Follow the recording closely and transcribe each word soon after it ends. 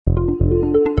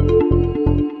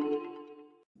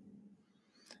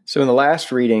So in the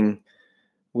last reading,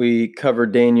 we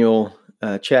covered Daniel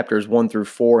chapters 1 through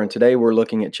 4, and today we're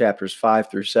looking at chapters 5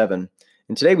 through 7.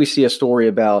 And today we see a story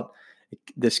about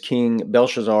this king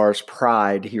Belshazzar's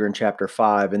pride here in chapter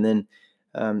 5. And then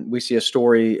we see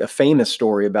a famous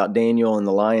story about Daniel in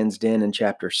the lion's den in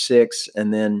chapter 6.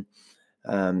 And then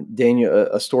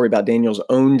a story about Daniel's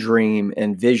own dream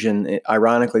and vision,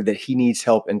 ironically, that he needs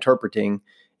help interpreting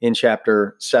in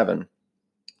chapter 7.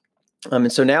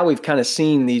 And so now we've kind of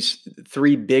seen these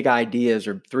three big ideas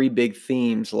or three big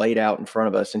themes laid out in front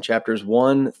of us. In chapters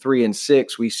 1, 3, and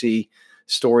 6, we see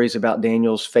stories about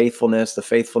Daniel's faithfulness, the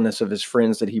faithfulness of his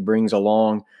friends that he brings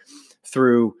along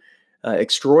through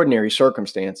extraordinary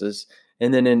circumstances.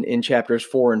 And then in chapters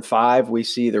 4 and 5, we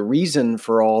see the reason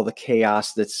for all the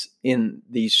chaos that's in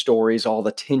these stories, all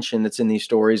the tension that's in these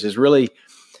stories it's really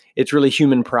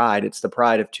human pride. It's the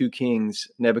pride of two kings,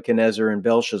 Nebuchadnezzar and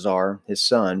Belshazzar, his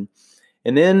son.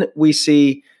 And then we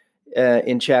see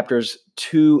in chapters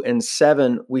 2 and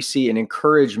 7, we see an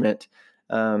encouragement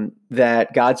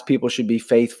that God's people should be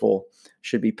faithful,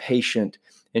 should be patient,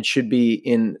 and should be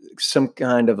in some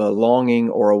kind of a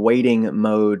longing or a waiting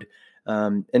mode.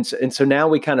 And so now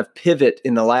we kind of pivot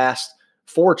in the last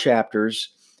 4 chapters,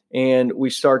 and we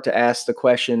start to ask the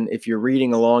question, if you're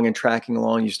reading along and tracking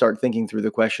along, you start thinking through the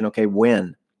question, okay,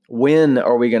 when? When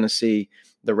are we going to see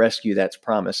the rescue that's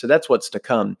promised? So that's what's to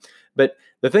come. But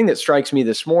the thing that strikes me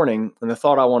this morning, and the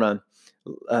thought I want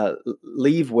to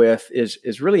leave with,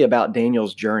 is really about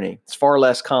Daniel's journey. It's far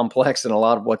less complex than a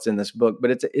lot of what's in this book,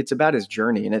 but it's about his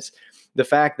journey, and it's the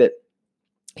fact that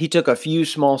he took a few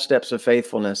small steps of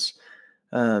faithfulness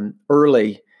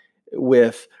early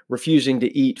with refusing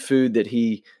to eat food that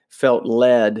he felt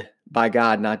led by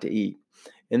God not to eat,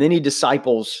 and then he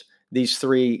disciples these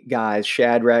 3 guys,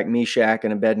 Shadrach, Meshach,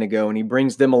 and Abednego, and he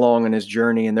brings them along on his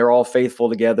journey, and they're all faithful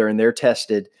together, and they're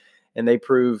tested, and they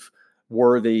prove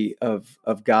worthy of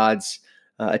God's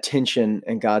attention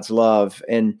and God's love.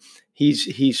 And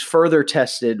he's further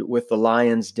tested with the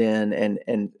lion's den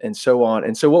and so on.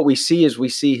 And so what we see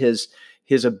is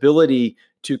his ability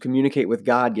to communicate with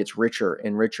God gets richer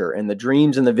and richer, and the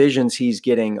dreams and the visions he's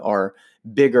getting are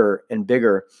bigger and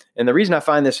bigger. And the reason I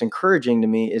find this encouraging to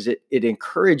me is it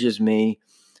encourages me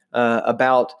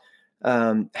about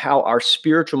how our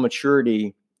spiritual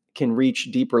maturity can reach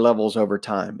deeper levels over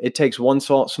time. It takes one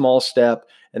small step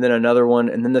and then another one,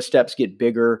 and then the steps get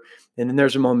bigger, and then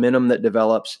there's a momentum that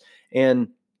develops. And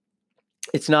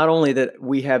it's not only that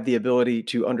we have the ability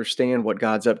to understand what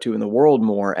God's up to in the world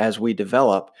more as we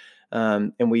develop,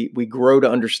 and we grow to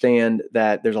understand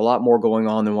that there's a lot more going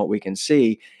on than what we can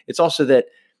see. It's also that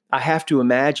I have to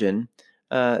imagine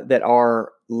that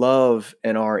our love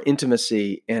and our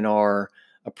intimacy and our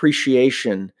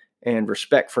appreciation and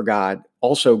respect for God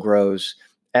also grows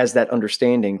as that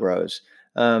understanding grows.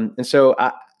 And so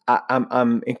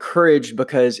I'm encouraged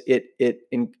because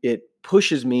it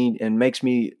pushes me and makes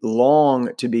me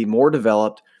long to be more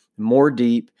developed, more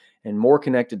deep, and more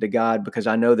connected to God, because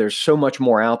I know there's so much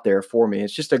more out there for me.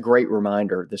 It's just a great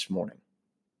reminder this morning.